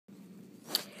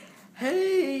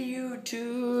Hey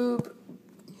YouTube.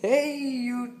 Hey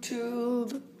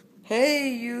YouTube.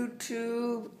 Hey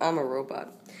YouTube. I'm a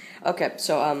robot. Okay,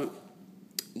 so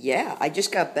yeah, I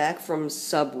just got back from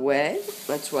Sub-waay.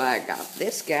 That's why I got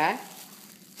this guy.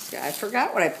 I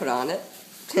forgot what I put on it.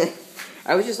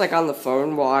 I was just like on the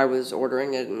phone while I was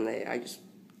ordering it, and I just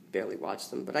barely watched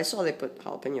them. But I saw they put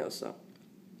jalapenos, so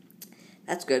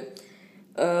that's good.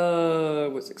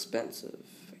 It was expensive.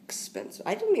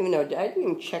 I didn't even know. I didn't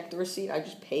even check the receipt. I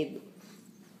just paid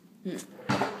them.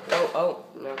 Oh,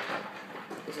 no.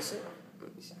 Is this it?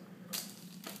 Let me see.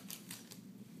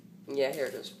 Yeah, here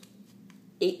it is.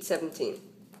 $8.17.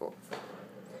 Cool.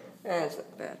 That's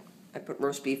not bad. I put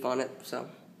roast beef on it, so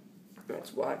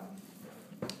that's why.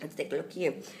 Let's take a look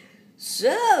here.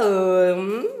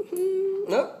 So,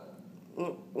 nope.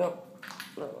 No,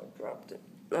 I dropped it.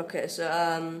 Okay,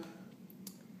 so,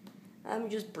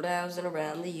 I'm just browsing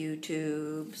around the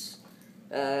YouTubes.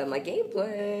 My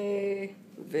gameplay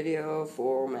video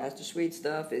for Master Suite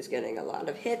stuff is getting a lot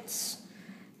of hits.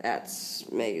 That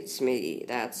makes me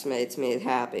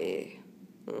happy.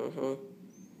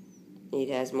 It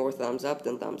has more thumbs up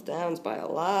than thumbs downs by a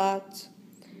lot.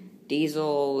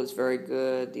 Diesel is very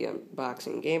good. The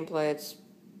unboxing gameplay, its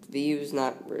views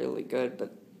not really good,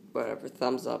 but whatever.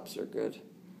 Thumbs ups are good.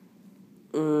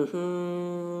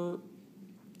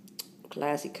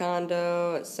 Classy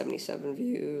Condo has 77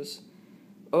 views.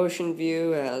 Ocean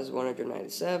View has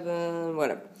 197.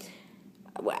 Whatever.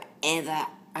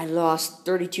 I lost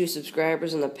 32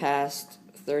 subscribers in the past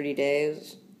 30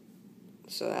 days.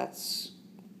 So that's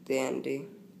dandy.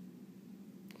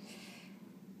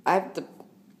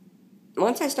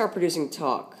 Once I start producing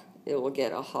talk, it will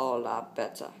get a whole lot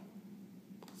better.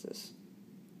 What's this?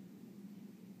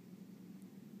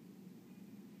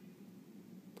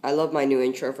 I love my new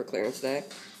intro for Clearance Day.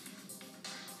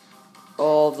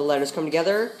 All of the letters come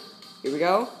together. Here we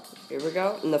go.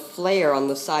 And the flare on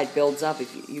the side builds up.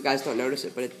 If you guys don't notice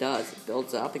it, but it does. It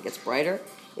builds up. It gets brighter.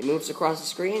 It moves across the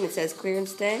screen. It says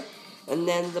Clearance Day. And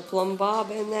then the plumb bob,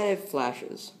 and then it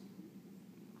flashes.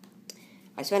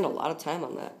 I spend a lot of time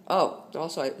on that. Oh,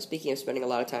 also, speaking of spending a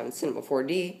lot of time in Cinema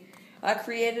 4D, I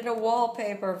created a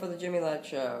wallpaper for the Jimmy Led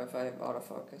Show, if I have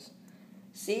autofocus.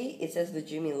 See, it says the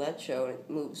Jimmy Led Show, and it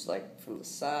moves, like, from the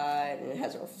side, and it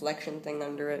has a reflection thing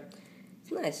under it.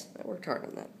 It's nice. I worked hard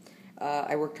on that.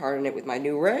 I worked hard on it with my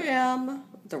new RAM.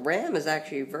 The RAM is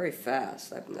actually very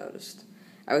fast, I've noticed.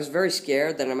 I was very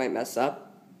scared that I might mess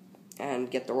up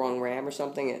and get the wrong RAM or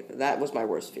something. That was my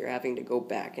worst fear, having to go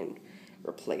back and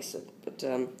replace it. But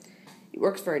it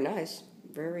works very nice.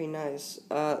 Very nice.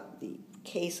 The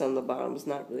case on the bottom is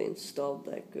not really installed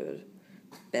that good.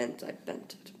 I bent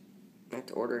it. I have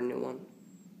to order a new one.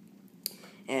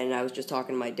 And I was just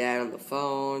talking to my dad on the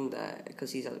phone,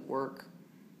 because he's at work,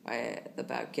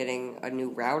 about getting a new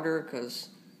router, because,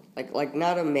 like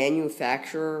not a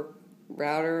manufacturer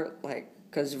router,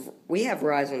 because we have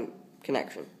Verizon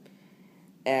connection.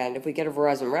 And if we get a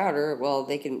Verizon router, well,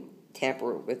 they can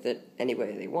tamper with it any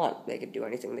way they want. They can do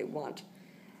anything they want.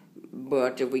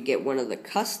 But if we get one of the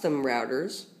custom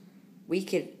routers, we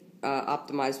could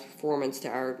optimize performance to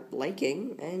our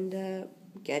liking and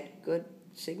get good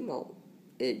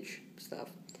signal-age stuff.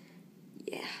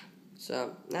 Yeah.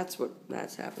 So that's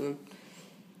happening.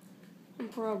 I'm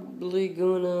probably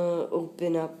gonna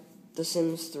open up The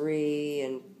Sims 3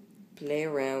 and play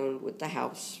around with the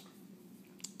house.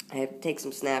 I have to take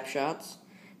some snapshots,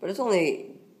 but it's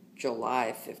only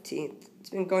July 15th.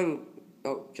 It's been going,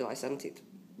 July 17th.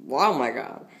 Wow, my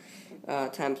God.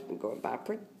 Time's been going by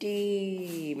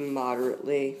pretty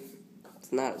moderately.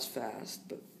 It's not as fast,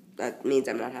 but that means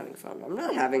I'm not having fun. I'm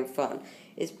not having fun.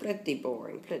 It's pretty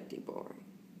boring.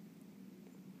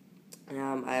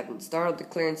 I haven't started the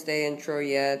Clearance Day intro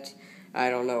yet. I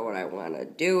don't know what I want to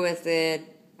do with it.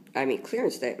 I mean,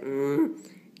 Clearance Day,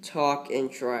 talk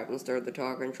intro. I haven't started the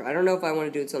talk intro. I don't know if I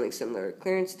want to do something similar to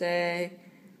Clearance Day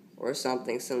or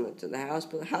something similar to the house.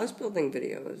 But the house building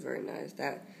video is very nice.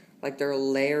 There are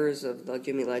layers of the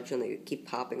Jimmy Legend that keep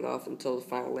popping off until the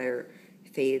final layer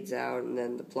fades out, and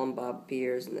then the plumb bob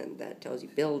appears, and then that tells you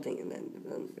building, and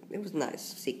then it was a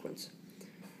nice sequence.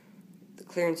 The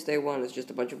Clearance Day one is just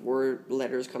a bunch of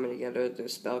letters coming together to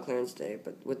spell Clearance Day,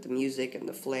 but with the music and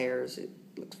the flares, it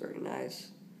looks very nice.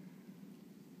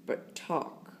 But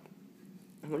talk.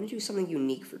 I want to do something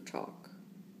unique for talk.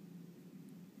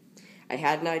 I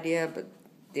had an idea, but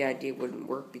the idea wouldn't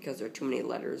work because there are too many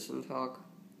letters in talk.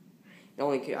 I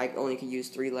only could use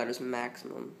 3 letters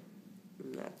maximum,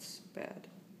 and that's bad.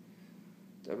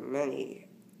 There are many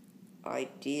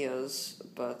ideas,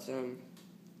 but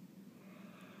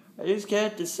I just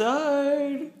can't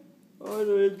decide on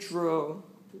an intro.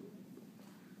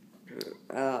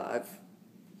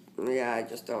 I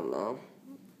just don't know.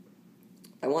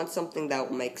 I want something that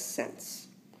will make sense.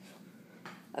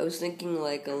 I was thinking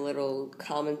like a little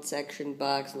comment section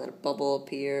box, and then a bubble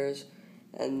appears,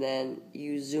 and then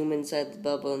you zoom inside the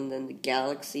bubble, and then the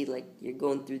galaxy, like you're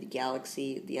going through the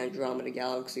galaxy, the Andromeda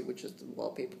Galaxy, which is the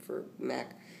wallpaper for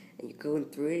Mac, and you're going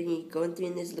through it, and you're going through,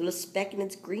 and there's a little speck, and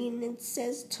it's green, and it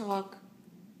says talk,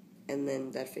 and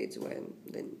then that fades away, and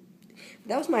then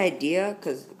that was my idea,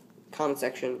 because comment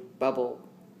section, bubble,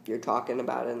 you're talking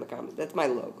about it in the comments. That's my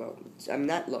logo. I'm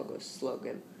not logo,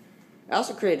 slogan. I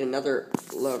also created another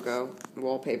logo,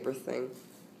 wallpaper thing.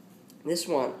 This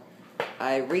one,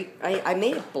 I made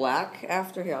it black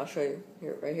after, here, I'll show you,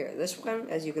 here, right here. This one,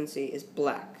 as you can see, is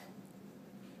black.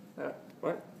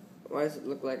 What? Why does it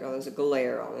look like, oh, there's a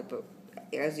glare on it, but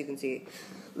as you can see,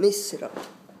 let me sit up.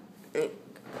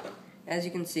 As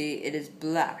you can see, it is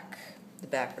black, the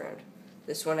background.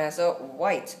 This one has a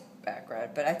white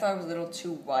background, but I thought it was a little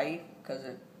too white, because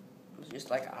it was just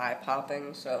like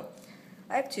eye-popping, so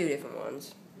I have two different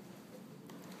ones.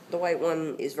 The white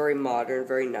one is very modern,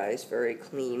 very nice, very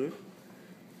clean.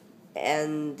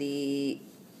 And the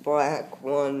black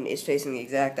one is facing the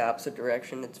exact opposite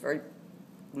direction. It's very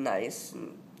nice,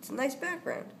 and it's a nice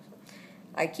background.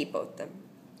 I keep both them.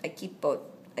 I keep both.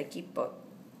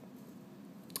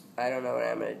 I don't know what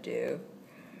I'm going to do.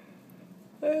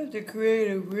 I have to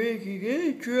create a freaking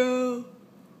intro.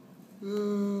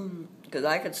 Because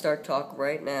I could start talking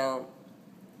right now.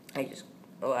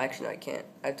 Oh, actually, no, I can't.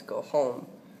 I have to go home,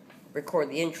 record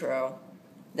the intro,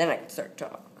 then I can start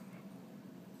talk.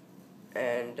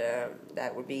 And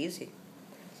that would be easy.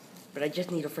 But I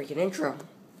just need a freaking intro.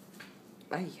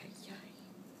 Ay.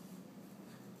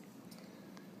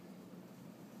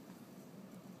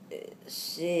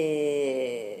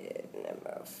 Cinema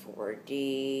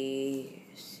 4D.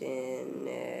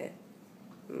 Cinema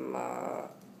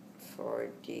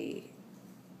 4D.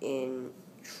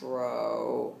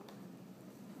 Intro.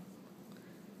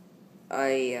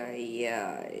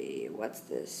 What's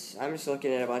this? I'm just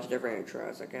looking at a bunch of different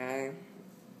intros, okay?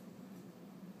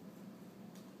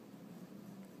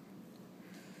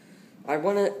 I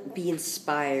want to be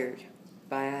inspired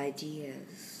by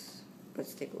ideas.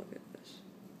 Let's take a look at this.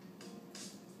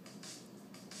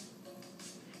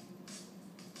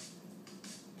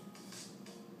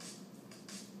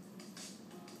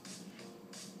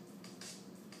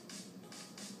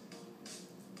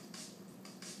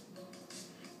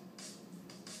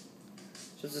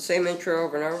 So it's the same intro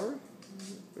over and over?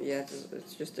 Yeah,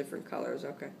 it's just different colors,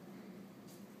 okay.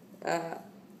 I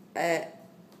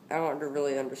don't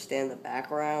really understand the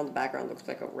background. The background looks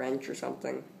like a wrench or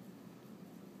something.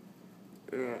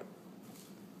 Yeah.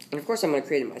 And of course I'm going to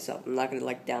create it myself. I'm not going to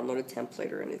like download a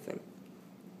template or anything.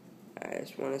 I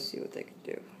just want to see what they could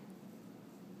do.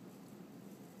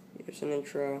 Here's an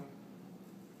intro.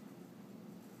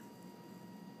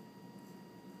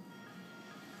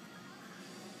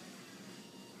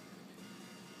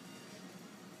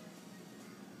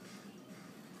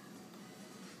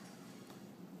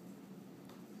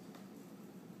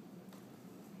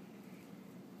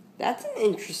 That's an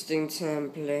interesting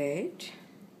template.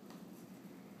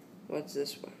 What's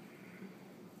this one?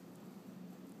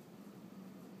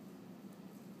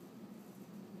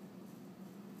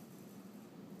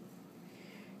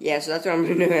 Yeah, so that's what I'm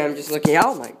doing. I'm just looking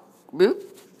out like, boop.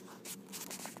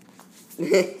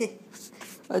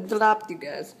 I dropped you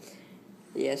guys.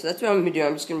 Yeah, so that's what I'm going to do.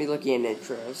 I'm just going to be looking at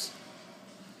intros.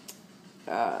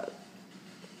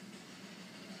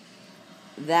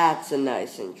 That's a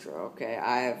nice intro, okay?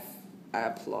 I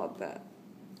applaud that.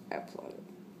 I applaud it.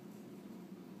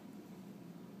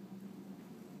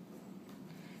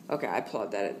 Okay, I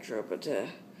applaud that intro, but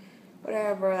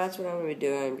whatever, that's what I'm going to be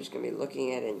doing. I'm just going to be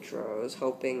looking at intros,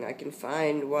 hoping I can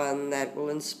find one that will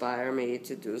inspire me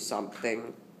to do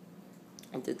something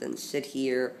other than sit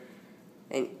here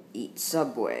and eat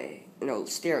Subway.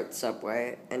 Stare at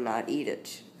Subway and not eat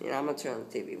it. I'm going to turn on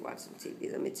the TV, watch some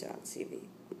TV. Let me turn on the TV.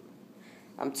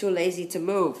 I'm too lazy to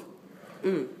move.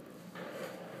 Well,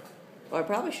 I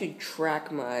probably should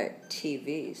track my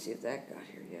TV, see if that got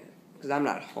here yet. Because I'm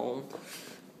not home.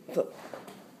 But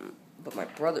my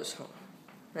brother's home.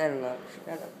 I don't know.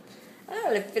 I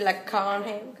don't really feel like calling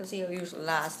him because he'll usually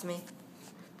last me.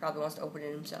 Probably wants to open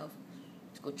it himself.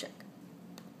 Let's go check.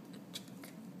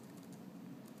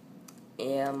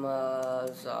 Amazon.com.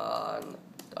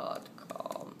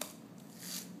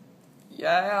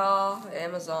 Yeah,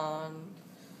 Amazon.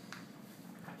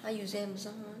 I use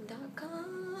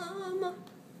Amazon.com.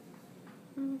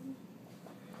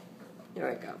 Here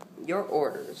we go. Your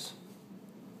orders.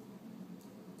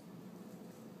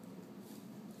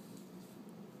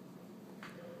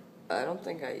 I don't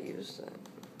think I used that.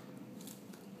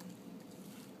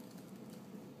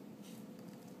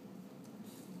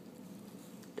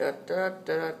 Da da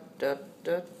da da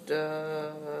da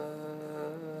da.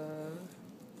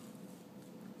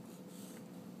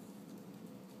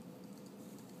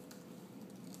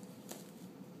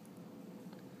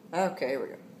 Okay, here we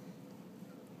go.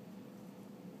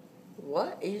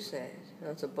 What is that?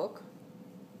 That's a book?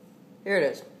 Here it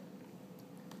is.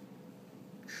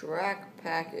 Track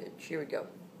package. Here we go.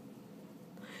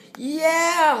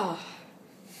 Yeah!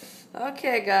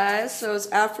 Okay, guys, so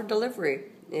it's out for delivery.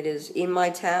 It is in my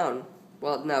town.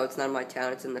 Well, no, it's not in my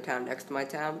town. It's in the town next to my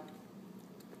town.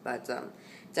 But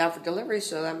it's out for delivery,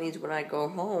 so that means when I go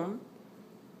home,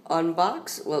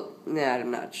 unbox. Well, nah,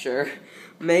 I'm not sure.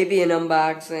 Maybe an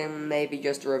unboxing, maybe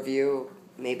just a review,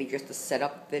 maybe just a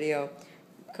setup video,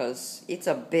 because it's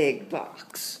a big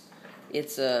box.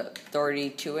 It's a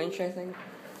 32-inch, I think.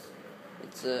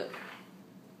 It's a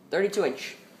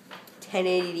 32-inch,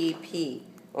 1080p.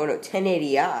 Oh no,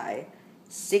 1080i,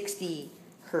 60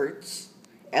 hertz,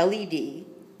 LED,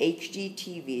 HD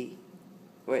TV.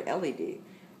 Wait, LED.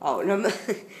 Oh no,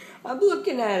 I'm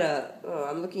looking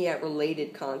at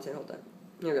related content. Hold on.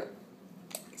 Here we go.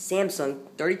 Samsung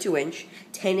 32-inch,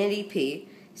 1080p,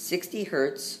 60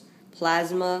 hertz,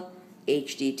 plasma,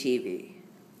 HD TV.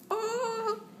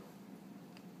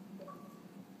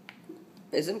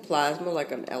 Isn't plasma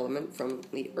like an element from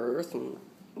the earth and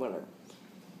whatever?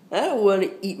 I don't want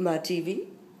to eat my TV.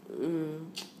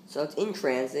 So it's in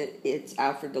transit. It's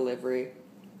out for delivery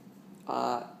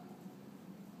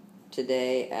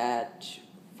today at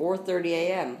 4:30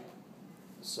 a.m.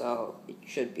 So it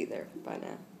should be there by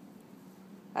now.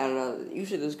 I don't know.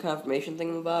 Usually there's a confirmation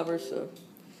thingamabobber, so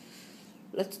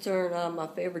let's turn on my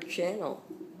favorite channel.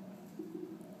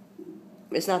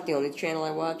 It's not the only channel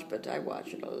I watch, but I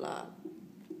watch it a lot.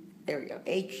 There we go.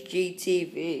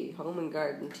 HGTV, Home and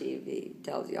Garden TV,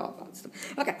 tells you all about stuff.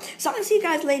 Okay, so I'll see you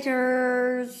guys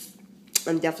later.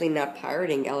 I'm definitely not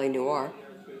pirating LA Noir.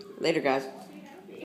 Later, guys.